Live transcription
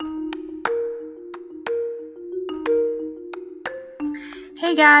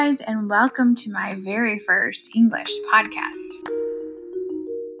Hey guys, and welcome to my very first English podcast.